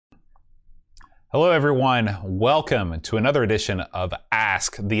Hello, everyone. Welcome to another edition of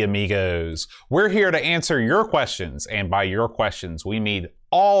Ask the Amigos. We're here to answer your questions, and by your questions, we mean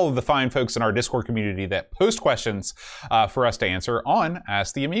all of the fine folks in our Discord community that post questions for us to answer on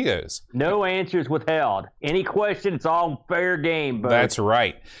Ask the Amigos. No answers withheld. Any question, it's all fair game, bud. That's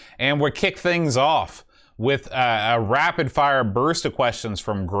right. And we'll kick things off with a rapid-fire burst of questions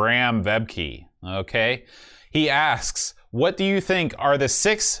from Graham Vebke. Okay? He asks, what do you think are the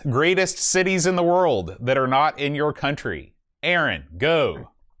 6 greatest cities in the world that are not in your country? Aaron, go.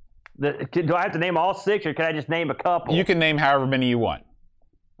 Do I have to name all 6, or can I just name a couple? You can name however many you want.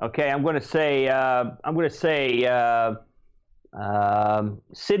 Okay, I'm going to say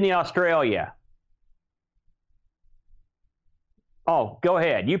Sydney, Australia. Oh, go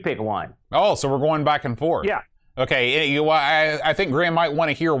ahead. You pick one. Oh, so we're going back and forth. Yeah. Okay, I think Graham might want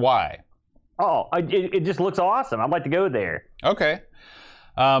to hear why. Oh, it just looks awesome. I'd like to go there. Okay.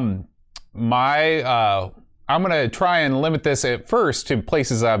 I'm going to try and limit this at first to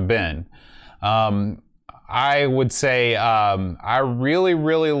places I've been. I would say I really,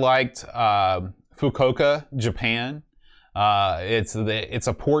 really liked Fukuoka, Japan. It's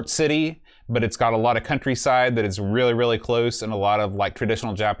a port city, but it's got a lot of countryside that is really, really close, and a lot of like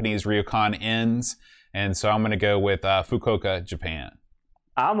traditional Japanese ryokan inns. And so I'm going to go with Fukuoka, Japan.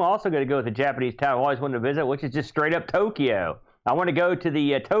 I'm also going to go with the Japanese town I've always wanted to visit, which is just straight up Tokyo. I want to go to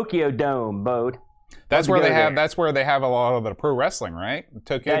the Tokyo Dome, boat. That's where they have. That's where they have a lot of the pro wrestling, right?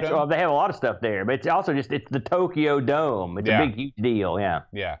 Tokyo Dome. Well, they have a lot of stuff there, but it's also it's the Tokyo Dome. It's a big, huge deal. Yeah.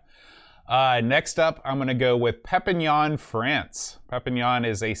 Yeah. Next up, I'm going to go with Perpignan, France. Perpignan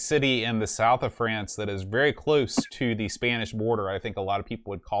is a city in the south of France that is very close to the Spanish border. I think a lot of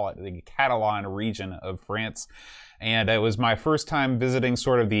people would call it the Catalan region of France. And it was my first time visiting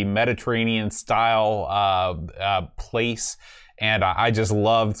sort of the Mediterranean style place. And I just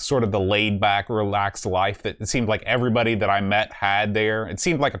loved sort of the laid back, relaxed life that it seemed like everybody that I met had there. It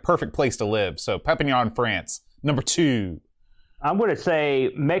seemed like a perfect place to live. So Perpignan, France. Number 2. I'm going to say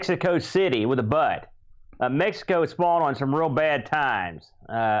Mexico City with a butt. Mexico has fallen on some real bad times,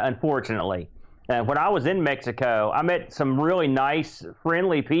 unfortunately. When I was in Mexico, I met some really nice,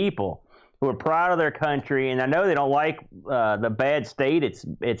 friendly people who are proud of their country, and I know they don't like the bad state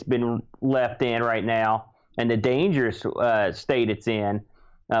it's been left in right now and the dangerous state it's in.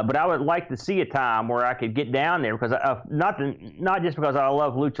 But I would like to see a time where I could get down there, because not just because I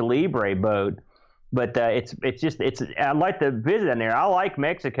love Lucha Libre, boat, but I'd like to visit in there. I like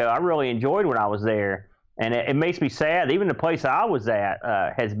Mexico. I really enjoyed when I was there, and it makes me sad. Even the place I was at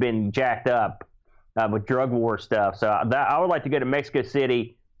has been jacked up with drug war stuff. So I would like to go to Mexico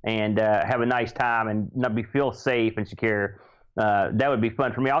City and have a nice time and feel safe and secure. That would be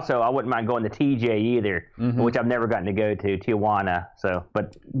fun for me. Also, I wouldn't mind going to TJ either, which I've never gotten to go to, Tijuana. So,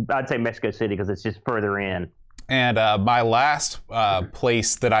 but I'd say Mexico City because it's just further in. And my last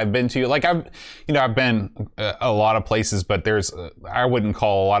place that I've been to, like I've been a lot of places, but I wouldn't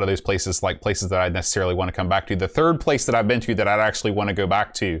call a lot of those places like places that I necessarily want to come back to. The third place that I've been to that I'd actually want to go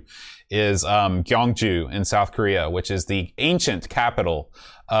back to is Gyeongju in South Korea, which is the ancient capital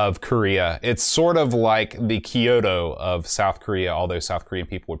of Korea. It's sort of like the Kyoto of South Korea, although South Korean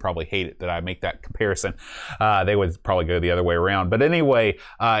people would probably hate it that I make that comparison. They would probably go the other way around. But anyway,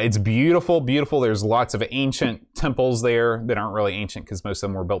 it's beautiful, beautiful. There's lots of ancient temples there that aren't really ancient because most of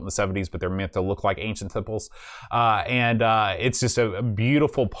them were built in the 70s, but they're meant to look like ancient temples. And it's just a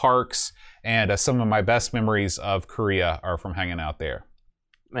beautiful parks, and some of my best memories of Korea are from hanging out there.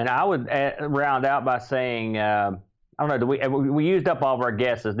 And I would round out by saying, I don't know, we used up all of our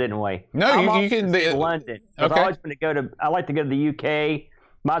guesses, didn't we? No, you can. London. Okay. I like to go to the UK.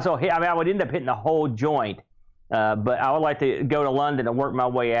 Might as well I would end up hitting the whole joint, but I would like to go to London and work my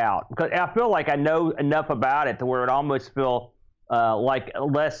way out, because I feel like I know enough about it to where it almost feel like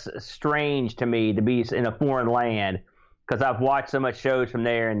less strange to me to be in a foreign land, because I've watched so much shows from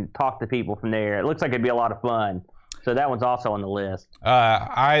there and talked to people from there. It looks like it'd be a lot of fun. So that one's also on the list.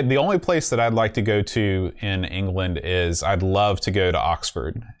 The only place that I'd like to go to in England is I'd love to go to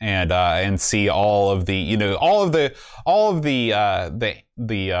Oxford and see all of the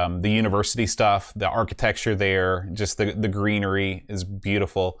university stuff, the architecture there, just the greenery is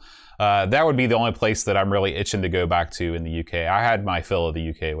beautiful. That would be the only place that I'm really itching to go back to in the UK. I had my fill of the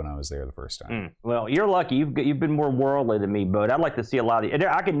UK when I was there the first time. Well, you're lucky. You've been more worldly than me, bud. I'd like to see a lot of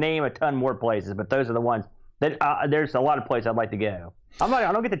I could name a ton more places, but those are the ones. There's a lot of places I'd like to go.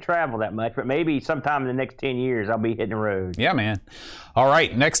 I don't get to travel that much, but maybe sometime in the next 10 years I'll be hitting the road. Yeah, man. All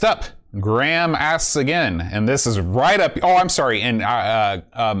right, next up, Graham asks again, and this is right up. Oh, I'm sorry, and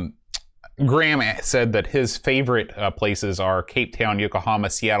Graham said that his favorite places are Cape Town, Yokohama,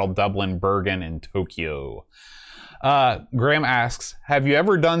 Seattle, Dublin, Bergen, and Tokyo. Graham asks, have you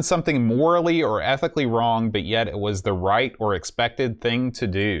ever done something morally or ethically wrong, but yet it was the right or expected thing to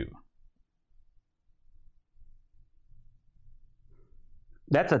do?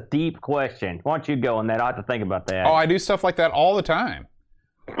 That's a deep question. Why don't you go on that? I have to think about that. Oh, I do stuff like that all the time.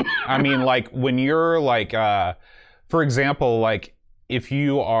 I mean, like when you're like, for example, like if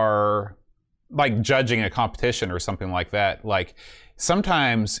you are like judging a competition or something like that, like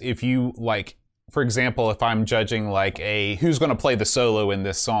sometimes if you like, for example, if I'm judging like who's going to play the solo in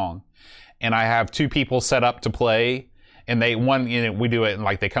this song, and I have two people set up to play, and we do it, and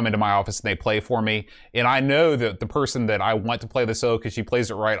like they come into my office and they play for me, and I know that the person that I want to play the solo because she plays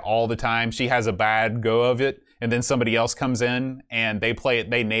it right all the time, she has a bad go of it, and then somebody else comes in and they play it,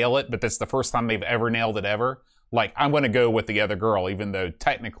 they nail it, but that's the first time they've ever nailed it ever. Like I'm going to go with the other girl, even though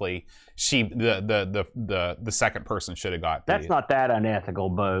technically the second person should have got. That's not that unethical,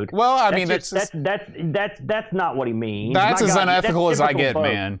 Bode. Well, I mean that's not what he means. That's as unethical as I get, Bode.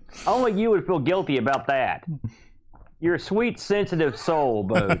 man. Only you would feel guilty about that. You're a sweet, sensitive soul,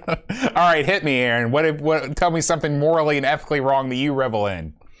 Bode. All right, hit me, Aaron. What? Tell me something morally and ethically wrong that you revel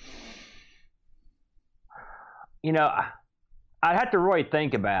in. You know, I'd have to really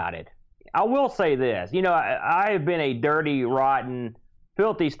think about it. I will say this. You know, I have been a dirty, rotten,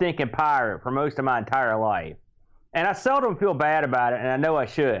 filthy, stinking pirate for most of my entire life. And I seldom feel bad about it, and I know I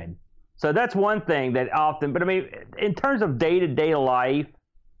should. So that's one thing that often, but I mean, in terms of day-to-day life,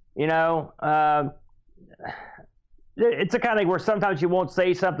 you know, it's a kind of thing where sometimes you won't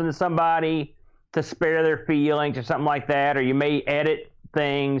say something to somebody to spare their feelings or something like that, or you may edit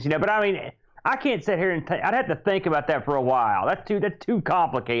things, you know, but I mean, I can't sit here and I'd have to think about that for a while. That's too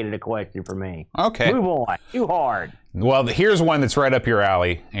complicated a question for me. Okay. Move on. Too hard. Well, here's one that's right up your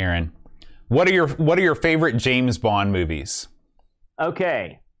alley, Aaron. What are your favorite James Bond movies?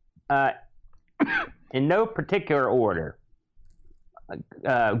 Okay. In no particular order.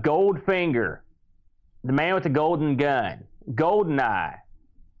 Goldfinger, The Man with the Golden Gun, Goldeneye.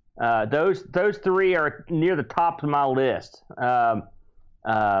 Those three are near the top of my list.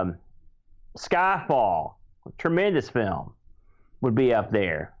 Skyfall, tremendous film, would be up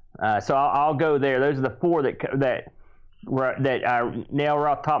there. So I'll go there. Those are the four that I nail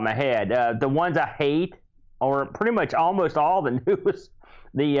right off the top of my head. The ones I hate are pretty much almost all the newest.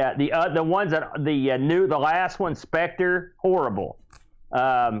 The ones that the last one, Spectre, horrible.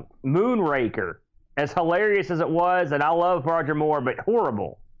 Moonraker, as hilarious as it was, and I love Roger Moore, but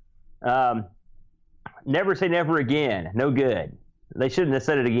horrible. Never Say Never Again, no good. They shouldn't have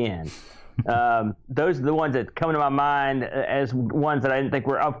said it again. Those are the ones that come to my mind as ones that I didn't think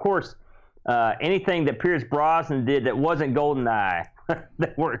were. Of course, anything that Pierce Brosnan did that wasn't GoldenEye,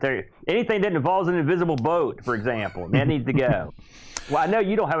 that weren't there. Anything that involves an invisible boat, for example, that needs to go. Well, I know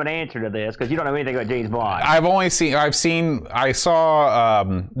you don't have an answer to this because you don't know anything about James Bond. I saw.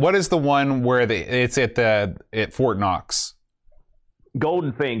 What is the one where it's at Fort Knox?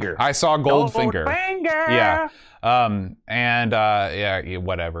 Goldfinger. I saw Goldfinger. Goldfinger. Yeah,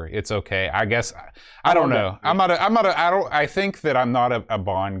 whatever. It's okay. I guess I don't know. I think that I'm not a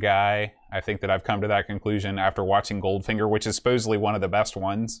Bond guy. I think that I've come to that conclusion after watching Goldfinger, which is supposedly one of the best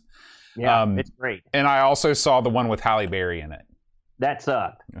ones. Yeah, it's great. And I also saw the one with Halle Berry in it. That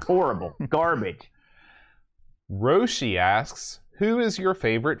sucked. Horrible. Garbage. Roshi asks, who is your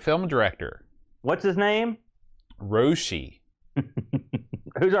favorite film director? What's his name? Roshi.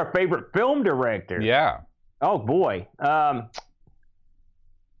 Who's our favorite film director? Yeah. Oh, boy.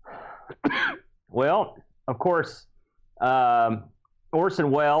 Well, of course, Orson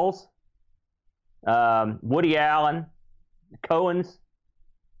Welles, Woody Allen, Coens,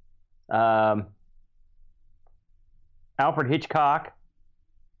 Alfred Hitchcock,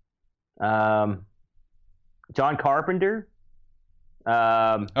 John Carpenter.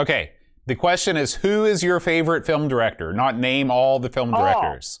 Okay. The question is, who is your favorite film director? Not name all the film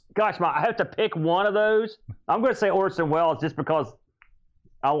directors. Gosh, I have to pick one of those. I'm going to say Orson Welles just because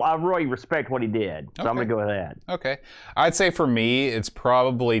I really respect what he did. So I'm going to go with that. Okay. I'd say for me, it's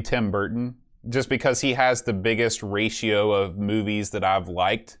probably Tim Burton, just because he has the biggest ratio of movies that I've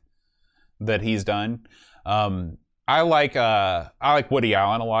liked that he's done. I like Woody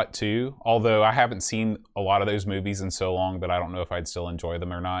Allen a lot too, although I haven't seen a lot of those movies in so long that I don't know if I'd still enjoy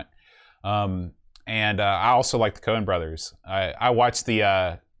them or not. And I also like the Coen brothers. I watched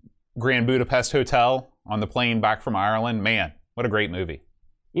the Grand Budapest Hotel on the plane back from Ireland. Man, what a great movie.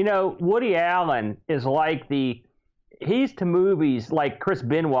 You know, Woody Allen is like he's to movies like Chris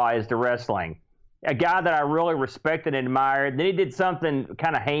Benoit is to wrestling. A guy that I really respected and admired. Then he did something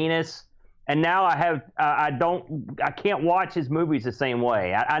kind of heinous, and now I can't watch his movies the same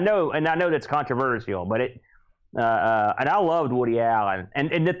way. I know that's controversial, but and I loved Woody Allen.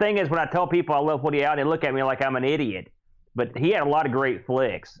 And the thing is, when I tell people I love Woody Allen, they look at me like I'm an idiot. But he had a lot of great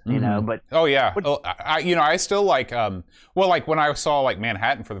flicks, you know. But oh yeah, I still like like when I saw like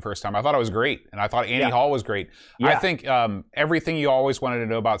Manhattan for the first time, I thought it was great, and I thought Annie Hall was great. I think Everything You Always Wanted to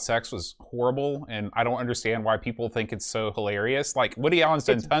Know About Sex was horrible, and I don't understand why people think it's so hilarious. Like Woody Allen's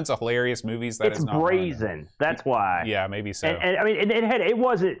done tons of hilarious movies that it's brazen. That's why. Yeah, maybe so. And I mean, it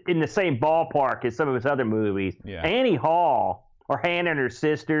wasn't in the same ballpark as some of his other movies. Yeah. Annie Hall. Or Hannah and Her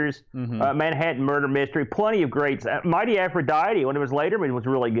Sisters, Manhattan Murder Mystery, plenty of greats. Mighty Aphrodite, when it was later, was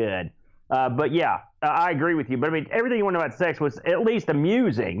really good. But yeah, I agree with you. But I mean, Everything You Want to Know About Sex was at least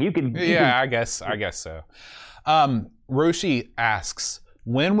amusing. I guess so. Roshi asks,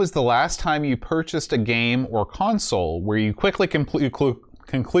 when was the last time you purchased a game or console where you quickly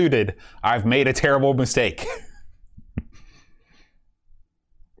concluded, I've made a terrible mistake?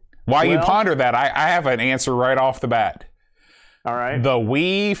 While you ponder that, I have an answer right off the bat. All right. The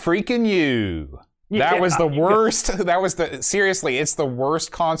Wii freaking U. That was the worst. Seriously, it's the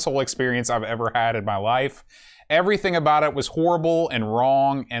worst console experience I've ever had in my life. Everything about it was horrible and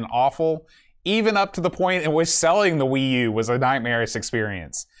wrong and awful, even up to the point in which selling the Wii U was a nightmarish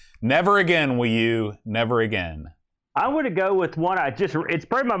experience. Never again, Wii U. Never again. I'm going to go with one it's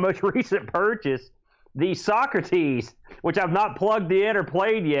probably my most recent purchase, the Socrates, which I've not plugged in or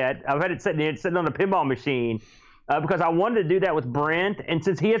played yet. I've had it sitting on a pinball machine. Because I wanted to do that with Brent, and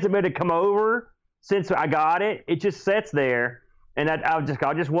since he hasn't been able to come over since I got it, it just sits there, and I'll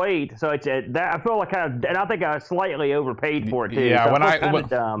just wait. So it's that I feel like and I think I slightly overpaid for it too. Yeah, so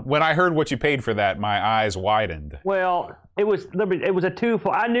when I heard what you paid for that, my eyes widened. Well, it was a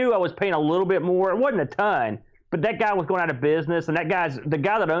twofold. I knew I was paying a little bit more. It wasn't a ton, but that guy was going out of business, and the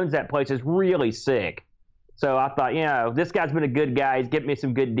guy that owns that place is really sick. So I thought, this guy's been a good guy. He's getting me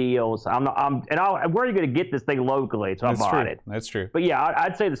some good deals. Where are you going to get this thing locally? So I bought it. That's true. But yeah,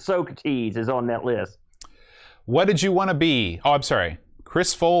 I'd say the Socrates is on that list. What did you want to be? Oh, I'm sorry.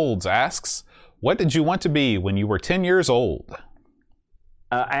 Chris Folds asks, what did you want to be when you were 10 years old?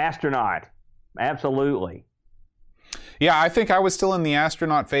 Astronaut. Absolutely. Yeah, I think I was still in the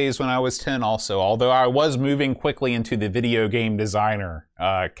astronaut phase when I was 10 also, although I was moving quickly into the video game designer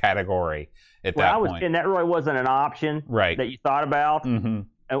category. I was 10, that really wasn't an option that you thought about. Me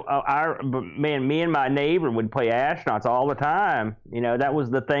and my neighbor would play astronauts all the time. That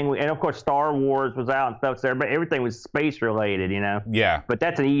was the thing. And of course, Star Wars was out and stuff. So everything was space related. Yeah. But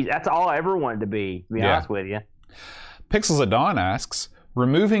that's all I ever wanted to be honest with you. Pixels at Dawn asks,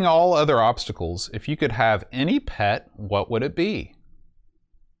 removing all other obstacles, if you could have any pet, what would it be?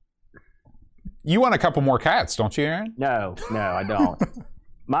 You want a couple more cats, don't you, Aaron? No, I don't.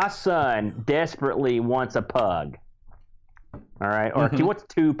 My son desperately wants a pug. All right? Or he wants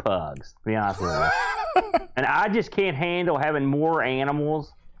 2 pugs, to be honest with you. And I just can't handle having more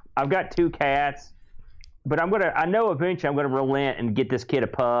animals. I've got 2 cats. But I know eventually I'm going to relent and get this kid a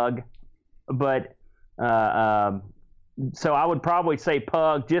pug. But, so I would probably say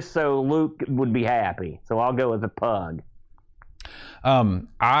pug just so Luke would be happy. So I'll go with a pug.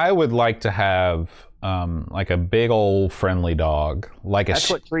 I would like to have like a big old friendly dog, that's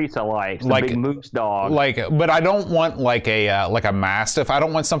what Teresa likes, like big moose dog. But I don't want like a mastiff. I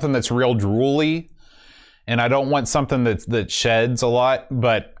don't want something that's real drooly, and I don't want something that sheds a lot.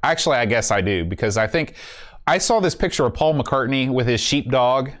 But actually, I guess I do, because I think I saw this picture of Paul McCartney with his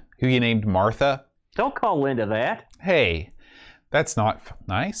sheepdog, who he named Martha. Don't call Linda that. Hey. That's not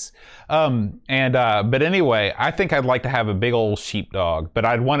nice. But anyway, I think I'd like to have a big old sheepdog, but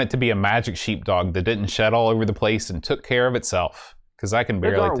I'd want it to be a magic sheepdog that didn't shed all over the place and took care of itself, because I can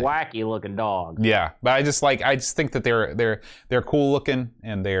barely. Those are wacky looking dogs. Yeah, but I just think that they're cool looking,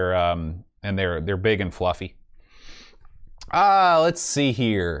 and they're big and fluffy. Let's see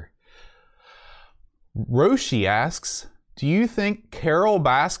here. Roshi asks, do you think Carol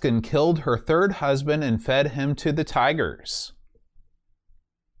Baskin killed her 3rd husband and fed him to the tigers?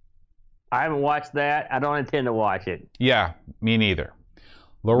 I haven't watched that. I don't intend to watch it. Yeah, me neither.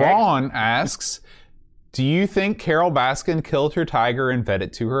 Laron asks, do you think Carol Baskin killed her tiger and fed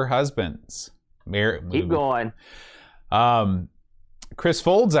it to her husbands? Keep going. Chris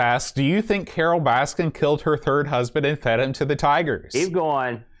Folds asks, do you think Carol Baskin killed her 3rd husband and fed him to the tigers? Keep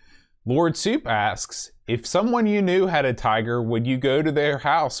going. Lord Soup asks, if someone you knew had a tiger, would you go to their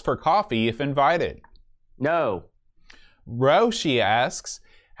house for coffee if invited? No. Roshi asks,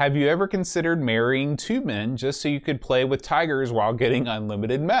 have you ever considered marrying 2 men just so you could play with tigers while getting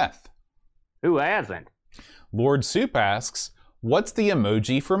unlimited meth? Who hasn't? Lord Soup asks, what's the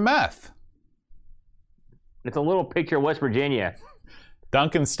emoji for meth? It's a little picture of West Virginia.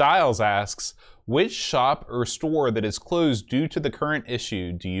 Duncan Styles asks, which shop or store that is closed due to the current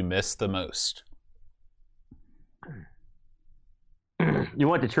issue do you miss the most? You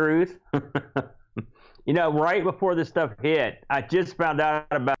want the truth? Right before this stuff hit, I just found out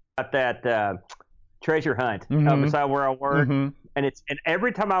about that treasure hunt beside where I work. And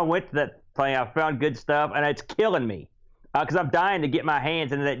every time I went to that thing, I found good stuff, and it's killing me because I'm dying to get my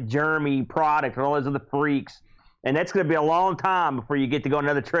hands into that Jeremy product and all those other freaks. And that's going to be a long time before you get to go on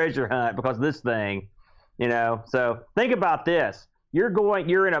another treasure hunt because of this thing, So think about this. You're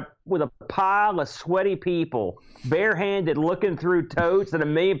with a pile of sweaty people, barehanded, looking through totes that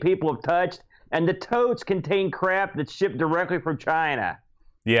 1 million people have touched, and the totes contain crap that's shipped directly from China.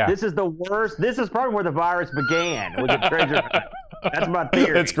 Yeah. This is the worst. This is probably where the virus began, with the treasure hunt. That's my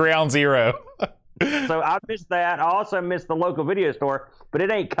theory. It's ground zero. So I missed that. I also missed the local video store, but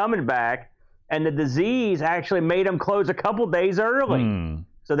it ain't coming back. And the disease actually made them close a couple days early.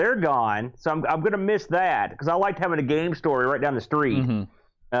 So they're gone. So I'm going to miss that because I liked having a game store right down the street.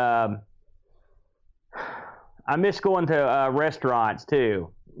 I miss going to restaurants,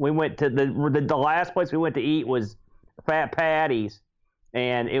 too. We went to the last place we went to eat was Fat Patty's.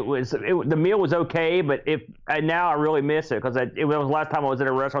 And the meal was okay, but now I really miss it because it was the last time I was at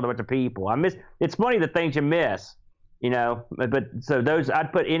a restaurant with a bunch of people. It's funny the things you miss. But so those,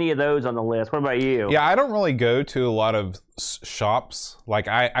 I'd put any of those on the list. What about you? Yeah, I don't really go to a lot of shops. Like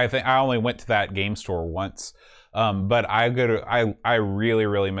I think I only went to that game store once. But I really,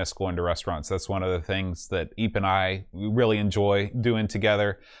 really miss going to restaurants. That's one of the things that Eep and I really enjoy doing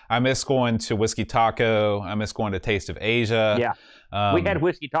together. I miss going to Whiskey Taco. I miss going to Taste of Asia. Yeah. We had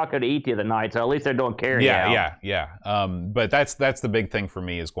Whiskey Taco to eat the other night, so at least they're doing carry out. Yeah. But that's the big thing for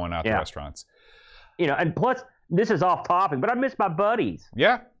me is going out to restaurants. And plus, this is off topic, but I miss my buddies.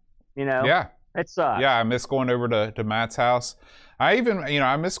 Yeah. Yeah. It sucks. Yeah, I miss going over to Matt's house. I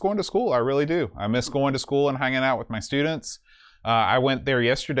miss going to school. I really do. I miss going to school and hanging out with my students. I went there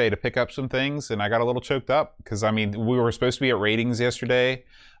yesterday to pick up some things, and I got a little choked up because, we were supposed to be at Ratings yesterday.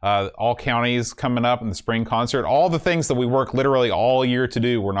 All counties coming up in the spring concert. All the things that we work literally all year to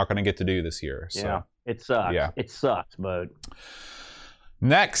do, we're not going to get to do this year. So. Yeah, it sucks. Yeah. It sucks, bud.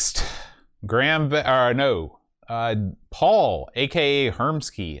 Next, Paul, a.k.a.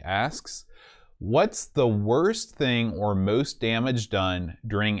 Hermsky, asks, what's the worst thing or most damage done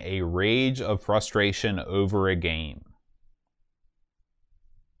during a rage of frustration over a game?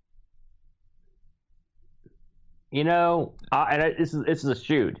 This is a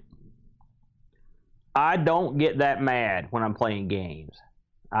shoot. I don't get that mad when I'm playing games.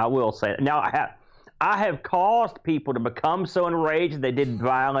 I will say that. Now, I have caused people to become so enraged that they did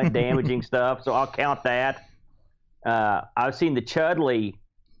violent, damaging stuff, so I'll count that. I've seen the Chudley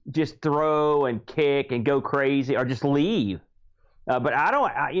just throw and kick and go crazy or just leave. But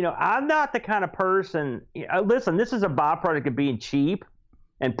I'm not the kind of person. Listen, this is a byproduct of being cheap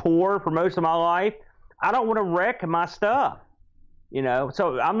and poor for most of my life. I don't want to wreck my stuff,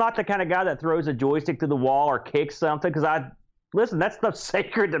 So I'm not the kind of guy that throws a joystick to the wall or kicks something because listen, that stuff's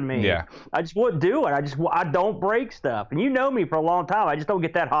sacred to me. Yeah. I just wouldn't do it. I don't break stuff, and you know me for a long time. I just don't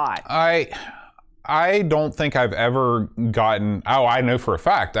get that hot. I don't think I've ever gotten. Oh, I know for a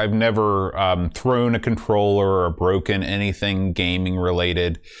fact I've never thrown a controller or broken anything gaming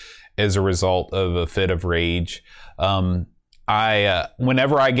related as a result of a fit of rage.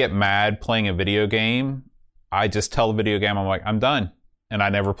 Whenever I get mad playing a video game, I just tell the video game, I'm like, I'm done, and I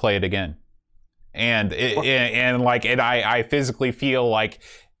never play it again. And I physically feel like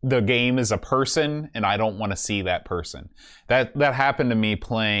the game is a person, and I don't want to see that person. That happened to me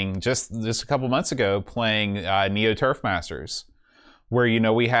playing just a couple months ago, playing Neo Turf Masters,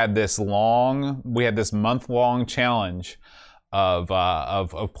 where we had this month-long challenge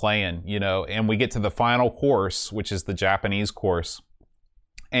of playing, and we get to the final course, which is the Japanese course.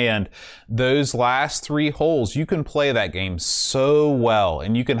 And those last 3 holes, you can play that game so well,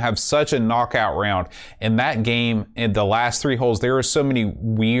 and you can have such a knockout round. In that game, in the last 3 holes, there are so many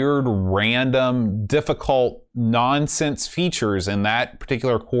weird, random, difficult, nonsense features in that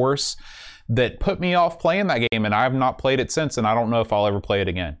particular course that put me off playing that game, and I have not played it since, and I don't know if I'll ever play it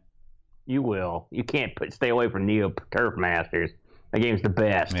again. You will. You can't stay away from Neo Turf Masters. That game's the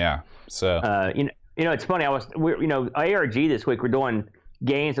best. Yeah. So. It's funny. ARG this week we're doing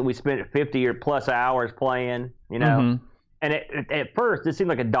games that we spent 50 or plus hours playing. And at first it seemed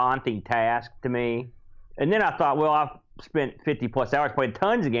like a daunting task to me, and then I thought, well, I've spent 50 plus hours playing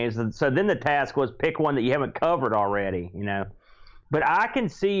tons of games, and so then the task was pick one that you haven't covered already. But I can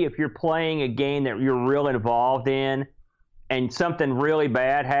see if you're playing a game that you're real involved in, and something really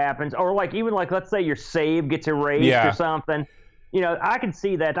bad happens, or like even like let's say your save gets erased or something. You know, I can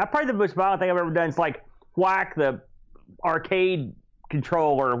see that. Probably the most violent thing I've ever done is like whack the arcade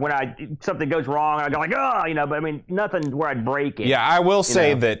controller when something goes wrong. I go like, oh, you know, but I mean nothing where I'd break it. Yeah, I will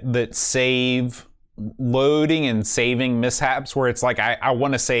say that save loading and saving mishaps where it's like I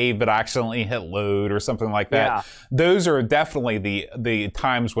want to save but I accidentally hit load or something like that. Yeah. Those are definitely the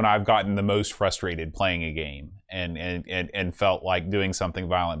times when I've gotten the most frustrated playing a game and felt like doing something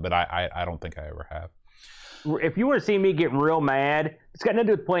violent, but I don't think I ever have. If you want to see me get real mad, it's got nothing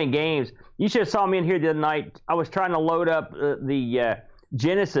to do with playing games. You should have saw me in here the other night. I was trying to load up the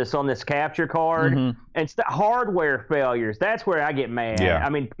Genesis on this capture card, and it's the hardware failures. That's where I get mad. Yeah. I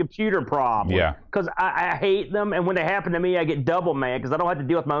mean, computer problems. Yeah. Because I hate them, and when they happen to me, I get double mad because I don't have to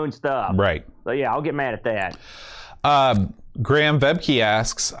deal with my own stuff. Right. So, yeah, I'll get mad at that. Graham Vebke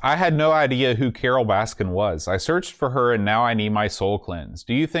asks, I had no idea who Carol Baskin was. I searched for her and now I need my soul cleansed.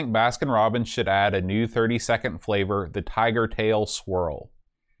 Do you think Baskin Robbins should add a new 30-second flavor, the Tiger Tail Swirl?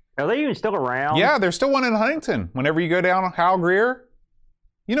 Are they even still around? Yeah, there's still one in Huntington. Whenever you go down Hal Greer,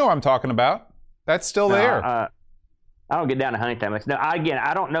 you know what I'm talking about. That's still there. I don't get down to Huntington much. No, again,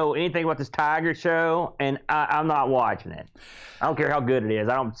 I don't know anything about this Tiger show, and I'm not watching it. I don't care how good it is.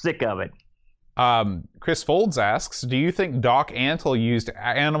 I'm sick of it. Chris Folds asks, do you think Doc Antle used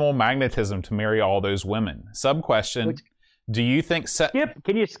animal magnetism to marry all those women? Sub-question, do you think...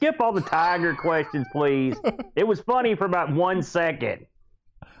 Can you skip all the Tiger questions, please? It was funny for about 1 second.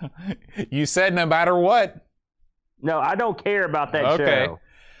 You said no matter what. No, I don't care about that show.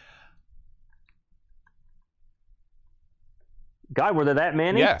 God, were there that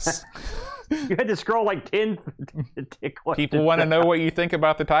many? Yes. You had to scroll like 10 questions. People want to know what you think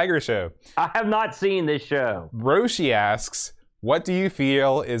about the Tiger Show. I have not seen this show. Roshi asks, what do you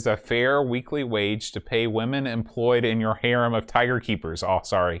feel is a fair weekly wage to pay women employed in your harem of tiger keepers? Oh,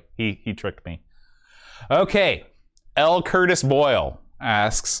 sorry. He tricked me. Okay. L. Curtis Boyle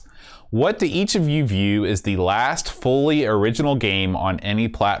asks, what do each of you view as the last fully original game on any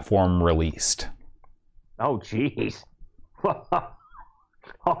platform released? Oh, jeez.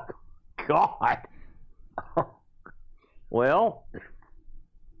 Oh, God. Well,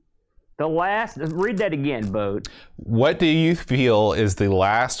 read that again, Boat. What do you feel is the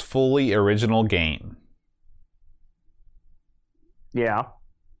last fully original game? Yeah.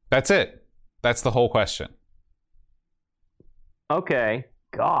 That's it. That's the whole question. Okay.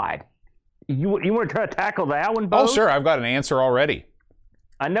 God. You want to try to tackle that one, Boat? Oh, sure. I've got an answer already.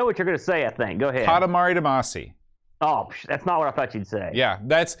 I know what you're going to say, I think. Go ahead. Katamari Damacy. Oh, that's not what I thought you'd say. Yeah,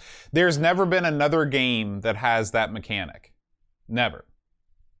 there's never been another game that has that mechanic. Never.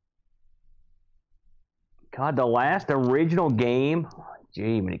 God, the last original game?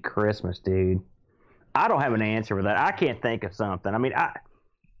 Gee, many Christmas, dude. I don't have an answer for that. I can't think of something. I mean, I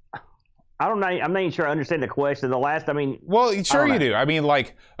don't know. I'm not even sure I understand the question. Well, sure you do. I mean,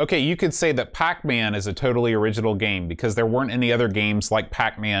 like, okay, you could say that Pac-Man is a totally original game because there weren't any other games like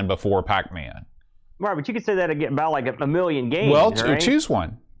Pac-Man before Pac-Man. Right, but you could say that again about like a million games. Well, right? choose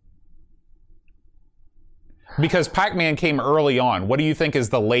one. Because Pac-Man came early on. What do you think is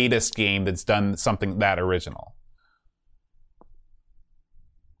the latest game that's done something that original?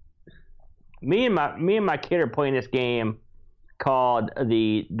 Me and my kid are playing this game called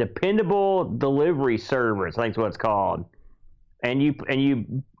the Dependable Delivery Service. I think is what it's called. And you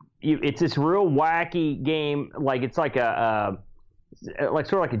it's this real wacky game. Like it's like like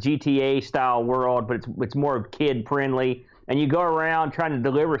sort of like a GTA style world, but it's more kid friendly. And you go around trying to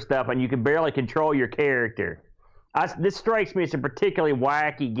deliver stuff, and you can barely control your character. This strikes me as a particularly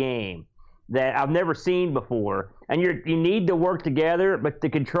wacky game that I've never seen before. And you need to work together, but the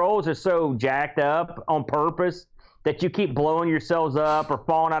controls are so jacked up on purpose that you keep blowing yourselves up or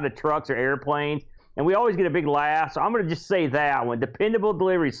falling out of trucks or airplanes. And we always get a big laugh. So I'm going to just say that one, Dependable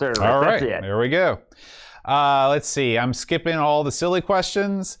Delivery Service. All right, that's it. There we go. Let's see. I'm skipping all the silly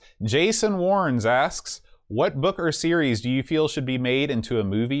questions. Jason Warrens asks, what book or series do you feel should be made into a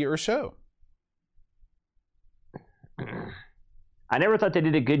movie or show? I never thought they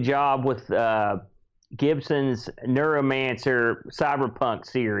did a good job with Gibson's Neuromancer Cyberpunk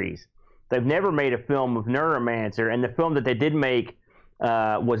series. They've never made a film of Neuromancer, and the film that they did make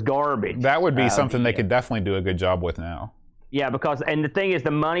was garbage. That would be something they could definitely do a good job with now. Yeah, and the thing is,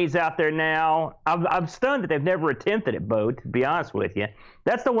 the money's out there now. I'm stunned that they've never attempted it, Bo, to be honest with you.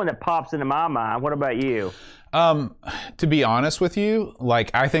 That's the one that pops into my mind. What about you? To be honest with you,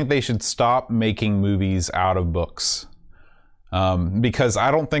 like, I think they should stop making movies out of books. Because I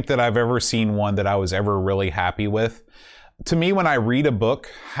don't think that I've ever seen one that I was ever really happy with. to me, when I read a book,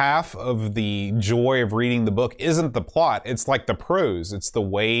 half of the joy of reading the book isn't the plot. It's like the prose. It's the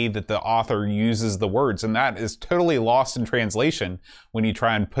way that the author uses the words. And that is totally lost in translation when you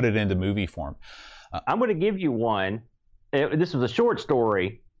try and put it into movie form. I'm going to give you one. This was a short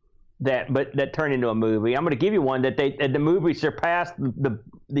story that turned into a movie. I'm going to give you one that the movie surpassed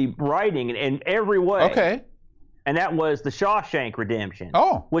the writing in every way. Okay. And that was The Shawshank Redemption.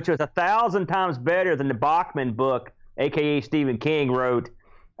 Oh. Which was 1,000 times better than the Bachman book, a.k.a. Stephen King, wrote.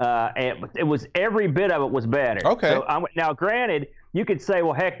 And it was, every bit of it was better. Okay. So now, granted, you could say,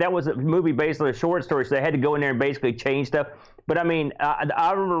 well, heck, that was a movie based on a short story, so they had to go in there and basically change stuff. But I mean,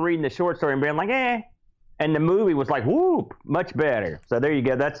 I remember reading the short story and being like, and the movie was like, whoop, much better. So there you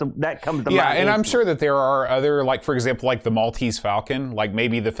go. That comes to mind. Yeah, and instantly. I'm sure that there are other, like, for example, like the Maltese Falcon, like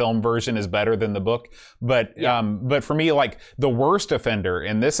maybe the film version is better than the book. But but for me, like, the worst offender,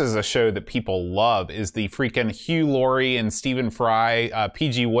 and this is a show that people love, is the freaking Hugh Laurie and Stephen Fry,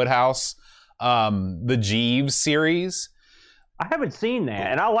 P.G. Wodehouse, the Jeeves series. I haven't seen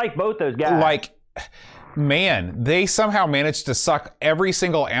that, and I like both those guys. Like, man, they somehow managed to suck every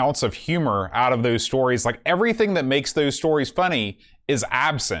single ounce of humor out of those stories. Like, everything that makes those stories funny is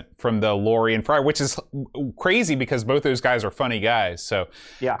absent from the Laurie and Fry, which is crazy because both those guys are funny guys. So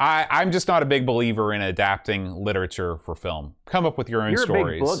yeah, I'm just not a big believer in adapting literature for film. Come up with your own stories. You're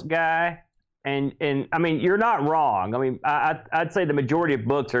a big book guy, and I mean, you're not wrong. I mean, I'd say the majority of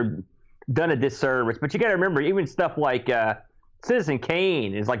books are done a disservice, but you got to remember, even stuff like Citizen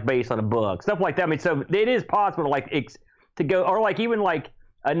Kane is like based on a book, stuff like that. I mean, so it is possible to go, or like even like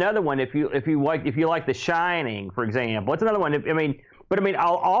another one if you like The Shining, for example. It's another one. But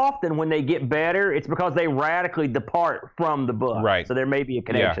often when they get better, it's because they radically depart from the book. Right. So there may be a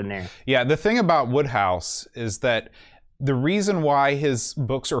connection there. Yeah. The thing about Wodehouse is that the reason why his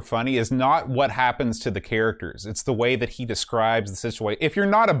books are funny is not what happens to the characters. It's the way that he describes the situation. If you're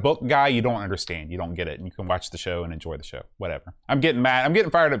not a book guy, you don't understand. You don't get it. And you can watch the show and enjoy the show. Whatever. I'm getting mad. I'm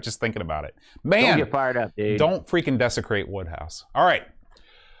getting fired up just thinking about it. Man. Don't get fired up, dude. Don't freaking desecrate Wodehouse. All right.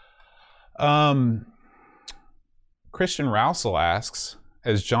 Christian Rousel asks,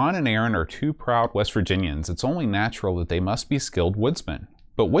 as John and Aaron are two proud West Virginians, it's only natural that they must be skilled woodsmen.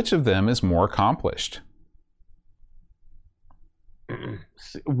 But which of them is more accomplished?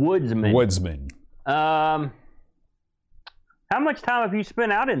 Woodsman. How much time have you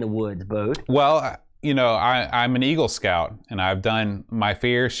spent out in the woods, Bode? Well, I'm an Eagle Scout, and I've done my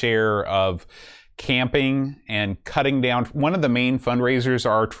fair share of camping and cutting down. One of the main fundraisers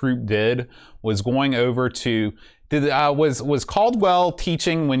our troop did was going over to. Was Caldwell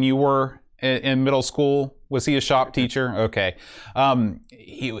teaching when you were in middle school? Was he a shop teacher? Okay.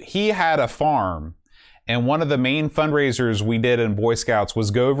 He had a farm. And one of the main fundraisers we did in Boy Scouts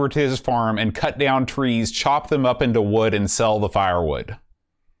was go over to his farm and cut down trees, chop them up into wood, and sell the firewood.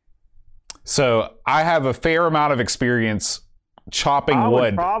 So I have a fair amount of experience chopping wood. I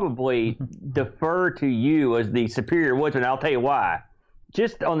would probably defer to you as the superior woodsman. I'll tell you why.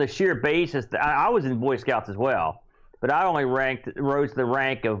 Just on the sheer basis, I was in Boy Scouts as well, but I only rose to the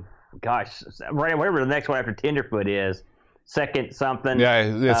rank of, whatever the next one after Tenderfoot is. Second something.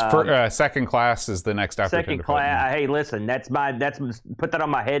 Yeah, second class is the next after second class. Hey, listen, put that on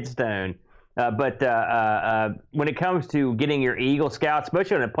my headstone. But when it comes to getting your Eagle Scout,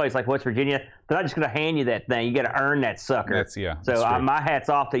 especially in a place like West Virginia, they're not just going to hand you that thing. You got to earn that sucker. So my hat's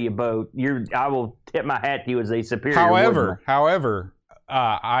off to you, Bo. I will tip my hat to you as a superior. However,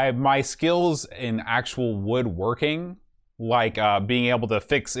 my skills in actual woodworking, like being able to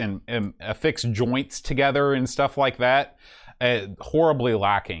fix joints together and stuff like that, horribly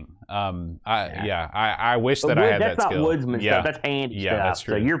lacking. I wish that I had that skill. That's not woodsman stuff. That's handy stuff. That's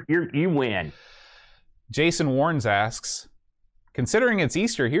true. So you win. Jason Warnes asks, considering it's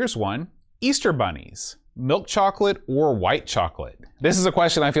Easter, here's one: Easter bunnies, milk chocolate or white chocolate? This is a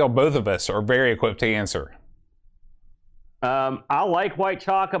question I feel both of us are very equipped to answer. I like white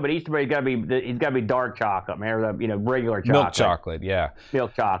chocolate, but Easter bunny's got to be dark chocolate, man, or regular chocolate. Milk chocolate, yeah.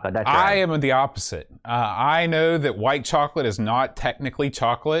 Milk chocolate. That's right. I am the opposite. I know that white chocolate is not technically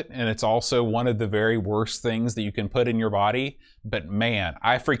chocolate, and it's also one of the very worst things that you can put in your body. But man,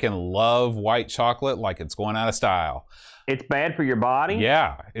 I freaking love white chocolate like it's going out of style. It's bad for your body?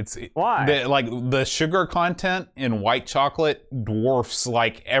 Yeah. Why? The sugar content in white chocolate dwarfs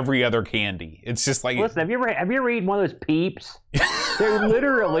like every other candy. It's just like... Listen, have you ever eaten one of those Peeps? They're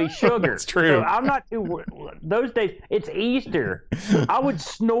literally sugar. That's true. So I'm not too... Those days, it's Easter. I would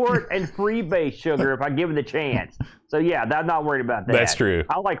snort and freebase sugar if I give it the chance. So yeah, I'm not worried about that. That's true.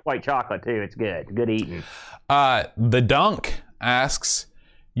 I like white chocolate too. It's good. Good eating. The Dunk asks,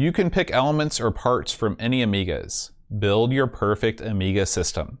 you can pick elements or parts from any Amigas. Build your perfect Amiga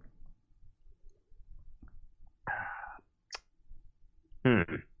system.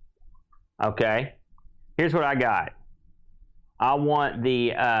 Okay. Here's what I got. I want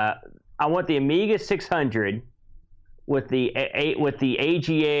the Amiga 600 with the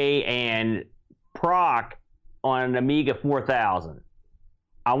AGA and proc on an Amiga 4000.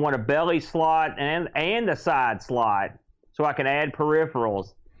 I want a belly slot and a side slot so I can add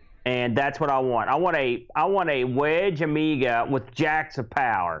peripherals, and that's what I want. I want a wedge Amiga with jacks of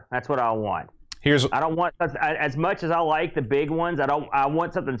power. That's what I want. I don't want, as much as I like the big ones, I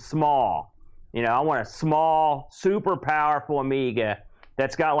want something small. I want a small, super powerful Amiga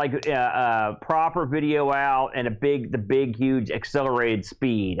that's got like proper video out and the big, huge accelerated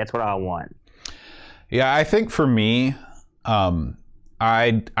speed. That's what I want. Yeah, I think for me,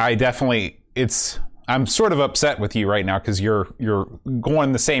 I definitely, I'm sort of upset with you right now because you're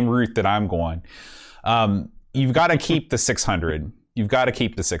going the same route that I'm going. You've got to keep the 600. You've got to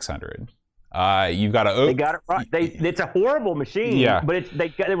keep the 600. You've got to. They got it right. It's a horrible machine. Yeah. But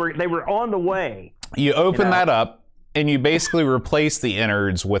they were on the way. You open that up and you basically replace the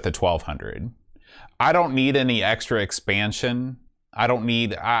innards with a 1200. I don't need any extra expansion. I don't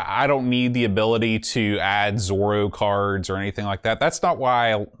need the ability to add Zorro cards or anything like that. That's not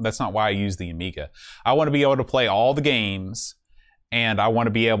why I use the Amiga. I want to be able to play all the games, and I want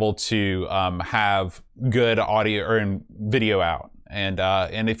to be able to have good audio or video out.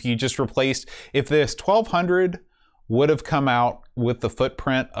 And if you just replaced, if this 1200 would have come out with the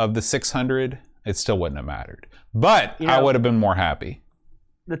footprint of the 600, it still wouldn't have mattered. But I would have been more happy.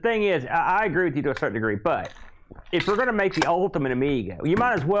 The thing is, I agree with you to a certain degree, but if we're going to make the ultimate Amiga, you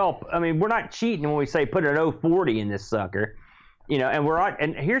might as well, we're not cheating when we say put an 040 in this sucker,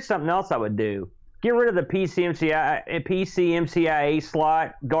 and here's something else I would do. Get rid of the PCMCIA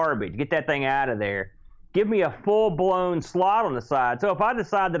slot, garbage. Get that thing out of there. Give me a full-blown slot on the side. So if I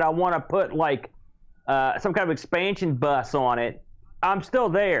decide that I want to put like some kind of expansion bus on it, I'm still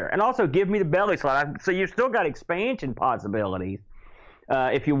there. And also give me the belly slot. So you've still got expansion possibilities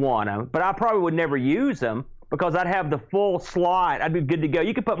if you want them. But I probably would never use them because I'd have the full slot. I'd be good to go.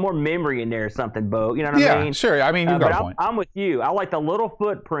 You could put more memory in there or something, Bo. You know what I mean? Yeah, sure. You've got a point. I'm with you. I like the little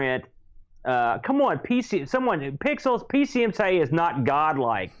footprint. Come on, Pixels, PCMCIA is not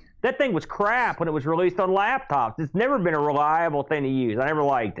godlike. That thing was crap when it was released on laptops. It's never been a reliable thing to use. I never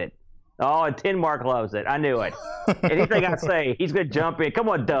liked it. Oh, and Tin Mark loves it. I knew it. Anything I say, he's going to jump in. Come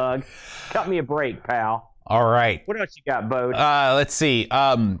on, Doug. Cut me a break, pal. All right. What else you got, Bo? Let's see.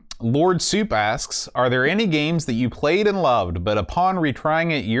 Lord Soup asks, are there any games that you played and loved, but upon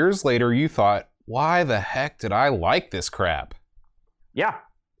retrying it years later, you thought, why the heck did I like this crap? Yeah.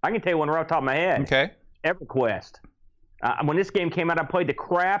 I can tell you one right off the top of my head. Okay. EverQuest. When this game came out, I played the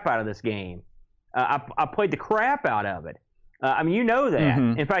crap out of this game. I played the crap out of it. You know that.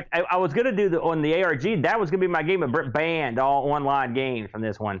 Mm-hmm. In fact, I was going to do on the ARG. That was going to be my game of banned all online games from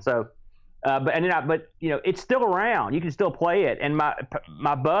this one. So, but it's still around. You can still play it, and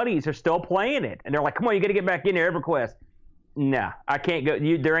my buddies are still playing it, and they're like, "Come on, you got to get back in there, EverQuest." No, I can't go.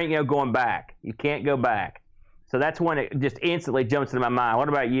 There ain't no going back. You can't go back. So that's one that just instantly jumps into my mind. What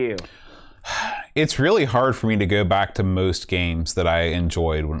about you? It's really hard for me to go back to most games that I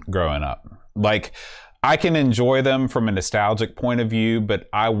enjoyed when growing up. Like, I can enjoy them from a nostalgic point of view, but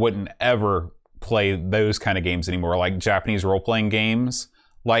I wouldn't ever play those kind of games anymore, like Japanese role-playing games.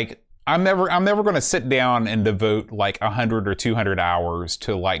 Like, I'm never going to sit down and devote like 100 or 200 hours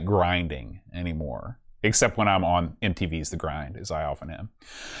to like grinding anymore, except when I'm on MTV's The Grind, as I often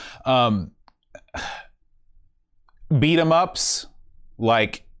am. Beat 'em ups,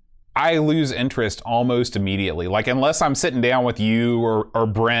 like, I lose interest almost immediately. Like, unless I'm sitting down with you or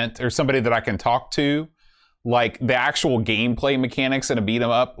Brent or somebody that I can talk to, like, the actual gameplay mechanics in a beat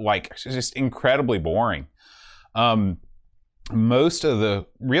 'em up, like, it's just incredibly boring. Most of the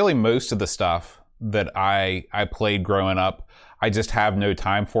stuff that I played growing up, I just have no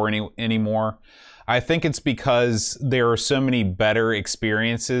time for anymore. I think it's because there are so many better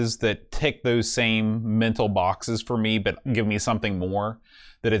experiences that tick those same mental boxes for me, but give me something more,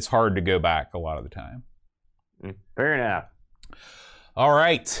 that it's hard to go back a lot of the time. Fair enough. All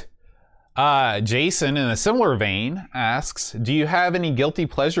right. Jason, in a similar vein, asks, do you have any guilty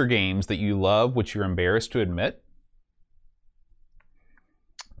pleasure games that you love which you're embarrassed to admit?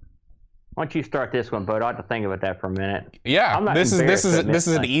 Why don't you start this one, Bud? I have to think about that for a minute. Yeah, this is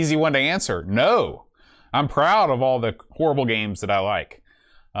an easy one to answer. No, I'm proud of all the horrible games that I like.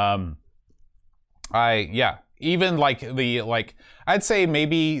 Even I'd say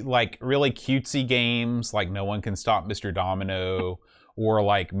maybe like really cutesy games like No One Can Stop Mr. Domino or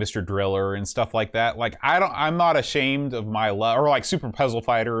like Mr. Driller and stuff like that. Like I'm not ashamed of my love, or like Super Puzzle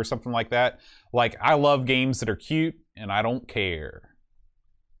Fighter or something like that. Like I love games that are cute and I don't care.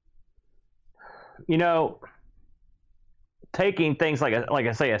 You know, taking things like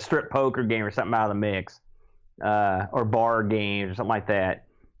I say a strip poker game or something out of the mix, or bar games or something like that.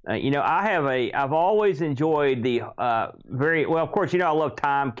 You know, I've always enjoyed the very well. Of course, you know I love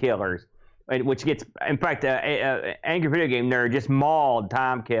Time Killers, which gets, in fact, Angry Video Game Nerd just mauled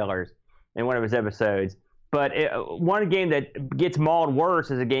Time Killers in one of his episodes. But one game that gets mauled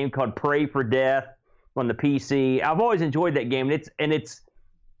worse is a game called Pray for Death on the PC. I've always enjoyed that game, and it's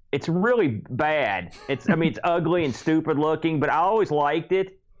really bad. It's ugly and stupid looking, but I always liked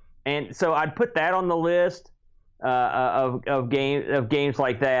it, and so I'd put that on the list of games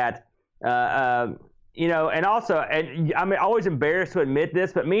like that. You know, and also, and I'm always embarrassed to admit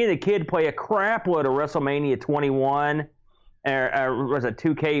this, but me and the kid play a crap load of WrestleMania 21, or was it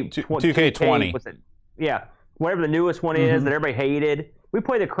 2K20? Was it? Yeah, whatever the newest one is that everybody hated. We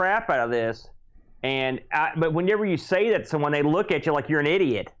play the crap out of this, but whenever you say that to someone, they look at you like you're an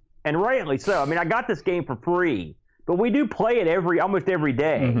idiot, and rightly so. I mean, I got this game for free, but we do play it almost every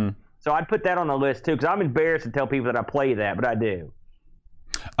day. So I'd put that on the list too, because I'm embarrassed to tell people that I play that, but I do.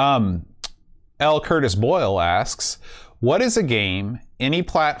 L. Curtis Boyle asks, what is a game, any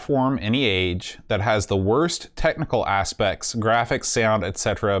platform, any age, that has the worst technical aspects, graphics, sound,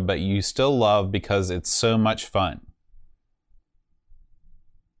 etc., but you still love because it's so much fun?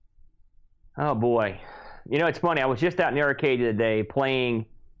 Oh boy. You know, it's funny. I was just out in the arcade today playing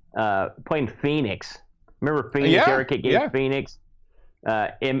Phoenix. Remember Phoenix? Yeah, Arcade game yeah. Phoenix?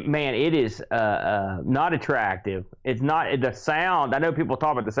 And man, it is not attractive. It's not the sound. I know people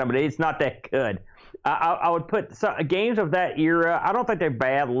talk about the sound, but it's not that good. I would put games of that era. I don't think they're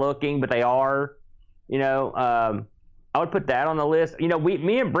bad looking, but they are. You know, I would put that on the list. You know,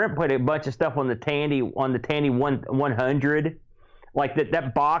 me and Brent played a bunch of stuff on the Tandy 100, like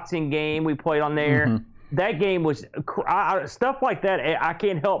that boxing game we played on there. That game was stuff like that. I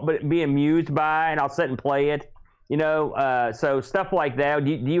can't help but be amused by, and I'll sit and play it. You know, so stuff like that.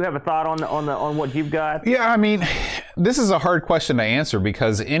 Do you have a thought on what you've got? Yeah, I mean, this is a hard question to answer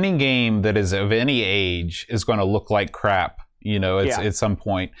because any game that is of any age is going to look like crap. You know, at some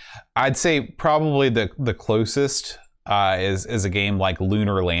point. I'd say probably the closest is a game like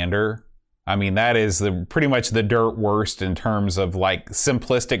Lunar Lander. I mean, that is pretty much the dirt worst in terms of like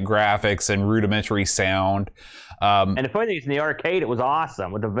simplistic graphics and rudimentary sound. And the funny thing is, in the arcade, it was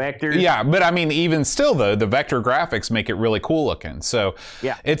awesome with the vectors. Yeah, but I mean, even still, though, the vector graphics make it really cool looking. So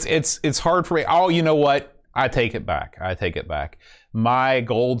yeah, it's hard for me. Oh, you know what? I take it back. My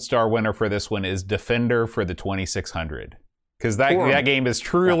gold star winner for this one is Defender for the 2600. Because that game is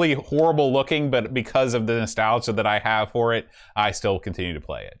truly horrible looking, but because of the nostalgia that I have for it, I still continue to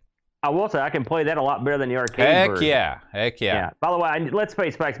play it. I will say I can play that a lot better than the arcade version. Heck yeah. By the way, let's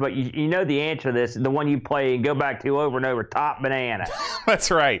face facts, but you know the answer to this, the one you play and go back to over and over, Top Banana. That's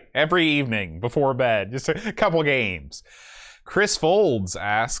right. Every evening before bed, just a couple games. Chris Folds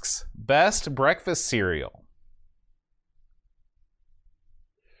asks, best breakfast cereal?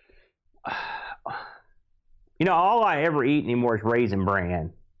 You know, all I ever eat anymore is Raisin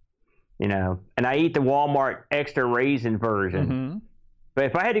Bran. You know, and I eat the Walmart extra raisin version. But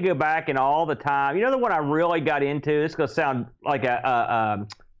if I had to go back and all the time, you know, the one I really got into, this is going to sound like a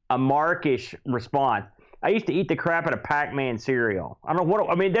Markish response. I used to eat the crap out of Pac-Man cereal. I don't know what,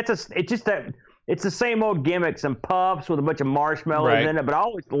 I mean, it's the same old gimmick, some puffs with a bunch of marshmallows in it, but I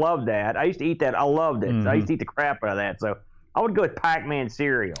always loved that. I used to eat that. I loved it. So I used to eat the crap out of that. So I would go with Pac-Man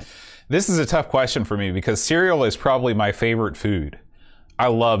cereal. This is a tough question for me because cereal is probably my favorite food. I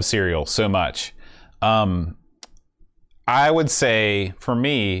love cereal so much. I would say, for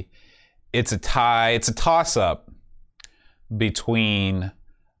me, it's a toss-up between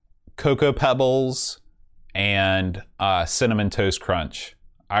Cocoa Pebbles and Cinnamon Toast Crunch.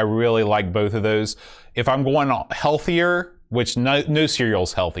 I really like both of those. If I'm going healthier, which no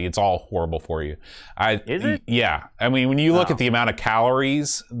cereal's healthy, it's all horrible for you. Is it? Yeah. I mean, when you look at the amount of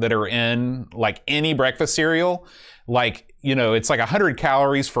calories that are in, like, any breakfast cereal, like, you know, it's like 100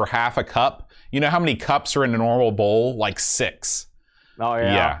 calories for half a cup. You know how many cups are in a normal bowl? Like 6. Oh,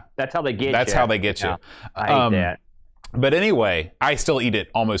 yeah. That's how they get you. That's how they get you. I hate that. But anyway, I still eat it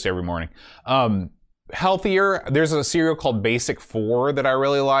almost every morning. Healthier, there's a cereal called Basic 4 that I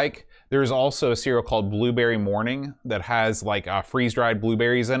really like. There's also a cereal called Blueberry Morning that has like freeze-dried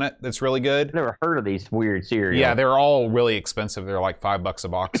blueberries in it that's really good. I've never heard of these weird cereals. Yeah, they're all really expensive. They're like $5 a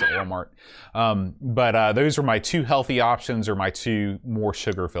box at Walmart. But those are my 2 healthy options or my 2 more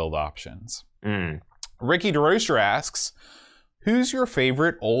sugar-filled options. Ricky DeRocher asks, Who's your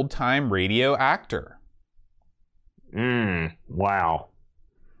favorite old-time radio actor? Wow.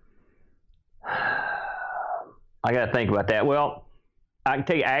 I got to think about that. Well, I can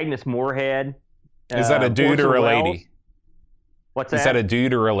tell you Agnes Moorehead. Is that a dude or a lady? Wells. What's that? Is that a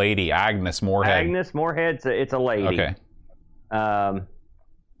dude or a lady? Agnes Moorehead. Agnes Moorehead. It's a lady. Okay.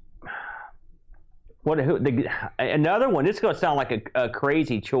 Another one. This is going to sound like a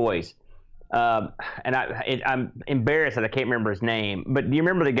crazy choice, and I'm embarrassed that I can't remember his name. But do you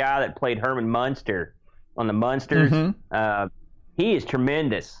remember the guy that played Herman Munster on the Munsters? Mm-hmm. He is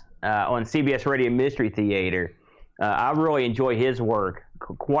tremendous on CBS Radio Mystery Theater. I really enjoy his work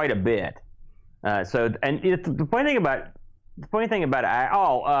quite a bit. The funny thing about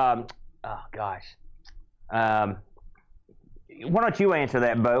why don't you answer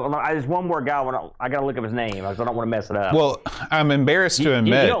that, Bo? There's one more guy. I got to look up his name because I don't want to mess it up. Well, I'm embarrassed to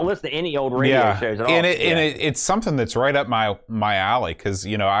admit you don't listen to any old radio shows at all. And it's something that's right up my alley because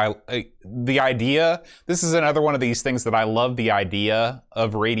the idea. This is another one of these things that I love the idea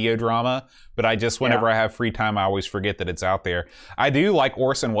of radio drama, but I just whenever I have free time, I always forget that it's out there. I do like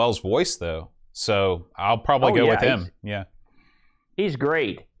Orson Welles' voice though, so I'll probably go with him. He's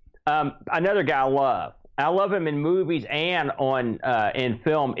great. Another guy I love him in movies and in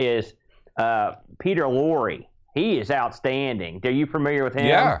film is Peter Lorre. He is outstanding. Are you familiar with him?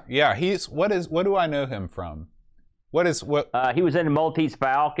 Yeah. What do I know him from? He was in the Maltese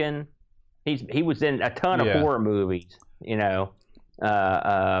Falcon. He was in a ton of horror movies.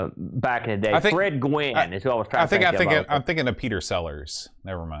 Back in the day. Fred Gwynne is who I was trying to think of. I'm thinking of Peter Sellers.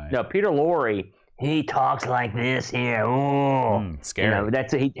 Never mind. No, Peter Lorre. He talks like this here. Oh, scary.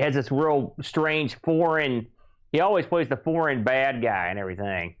 He has this real strange foreign. He always plays the foreign bad guy and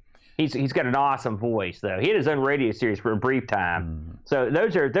everything. He's got an awesome voice though. He had his own radio series for a brief time. So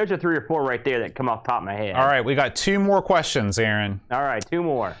those are 3 or 4 right there that come off the top of my head. All right, we got 2 more questions, Aaron. All right, 2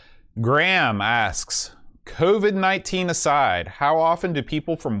 more. Graham asks, COVID-19 aside, how often do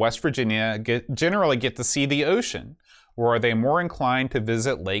people from West Virginia generally get to see the ocean, or are they more inclined to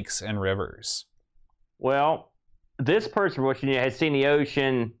visit lakes and rivers? Well, this person from West Virginia has seen the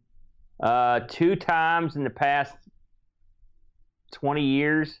ocean 2 times in the past 20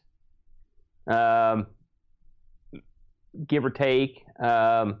 years, give or take.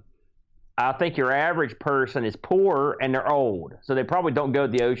 I think your average person is poor and they're old, so they probably don't go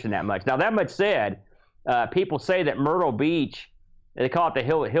to the ocean that much. Now, that much said, people say that Myrtle Beach, they call it the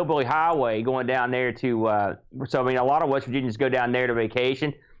Hillbilly Highway, going down there to a lot of West Virginians go down there to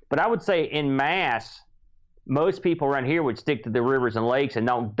vacation. But I would say in mass, most people around here would stick to the rivers and lakes and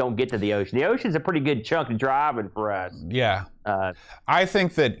don't get to the ocean. The ocean's a pretty good chunk of driving for us. Yeah. I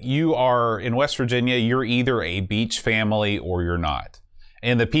think that you are, in West Virginia, you're either a beach family or you're not.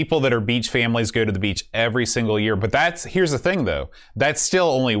 And the people that are beach families go to the beach every single year. But here's the thing though, that's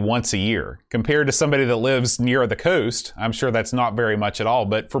still only once a year. Compared to somebody that lives near the coast, I'm sure that's not very much at all.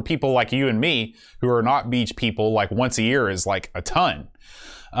 But for people like you and me, who are not beach people, like once a year is like a ton.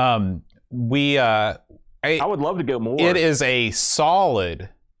 I would love to go more. It is a solid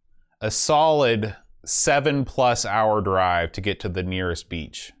 7+ hour drive to get to the nearest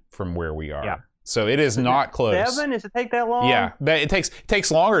beach from where we are. Yeah. So it is not close. 7? Does it take that long? Yeah, it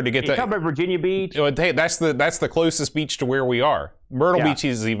takes longer to get to. You talking about Virginia Beach? That's the closest beach to where we are. Myrtle Beach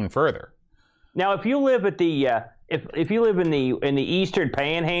is even further. Now, if you live at the if you live in the Eastern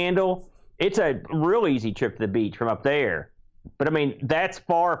Panhandle, it's a real easy trip to the beach from up there. But I mean, that's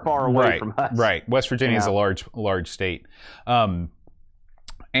far away from us. Right. West Virginia is a large state. And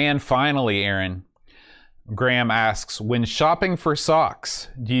finally, Aaron, Graham asks, when shopping for socks,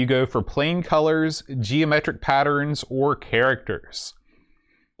 do you go for plain colors, geometric patterns, or characters?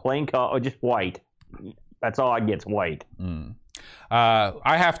 Plain color, or just white. That's all I get's white. I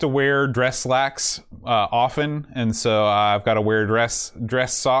have to wear dress slacks often, and so I've got to wear dress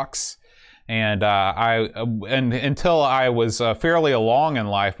socks. And until I was fairly along in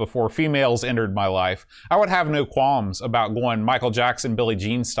life, before females entered my life, I would have no qualms about going Michael Jackson, Billie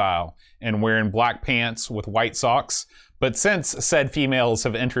Jean style and wearing black pants with white socks. But since said females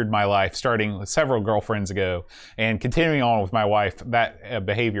have entered my life, starting several girlfriends ago and continuing on with my wife, that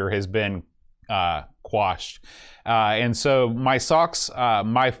behavior has been quashed. And so my socks,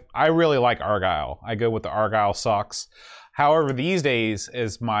 I really like Argyle. I go with the Argyle socks. However, these days,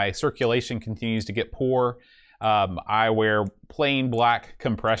 as my circulation continues to get poor, I wear plain black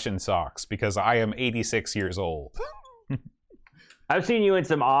compression socks because I am 86 years old. I've seen you in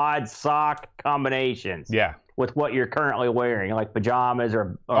some odd sock combinations. Yeah. With what you're currently wearing, like pajamas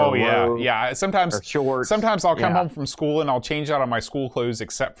or yeah. Sometimes or shorts. Sometimes I'll come home from school and I'll change out of my school clothes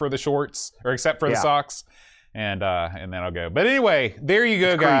except for the shorts or except for the socks. and then I'll go. But anyway, there you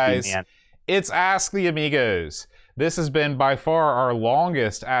go, It's creepy, guys. man. It's Ask the Amigos. This has been by far our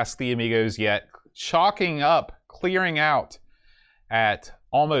longest Ask the Amigos yet, clearing out at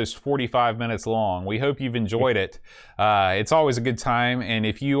almost 45 minutes long. We hope you've enjoyed it. It's always a good time, and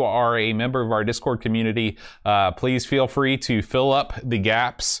if you are a member of our Discord community, please feel free to fill up the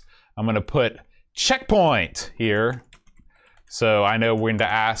gaps. I'm going to put checkpoint here, so I know when to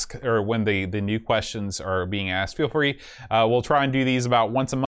ask, or when the new questions are being asked. Feel free. We'll try and do these about once a month.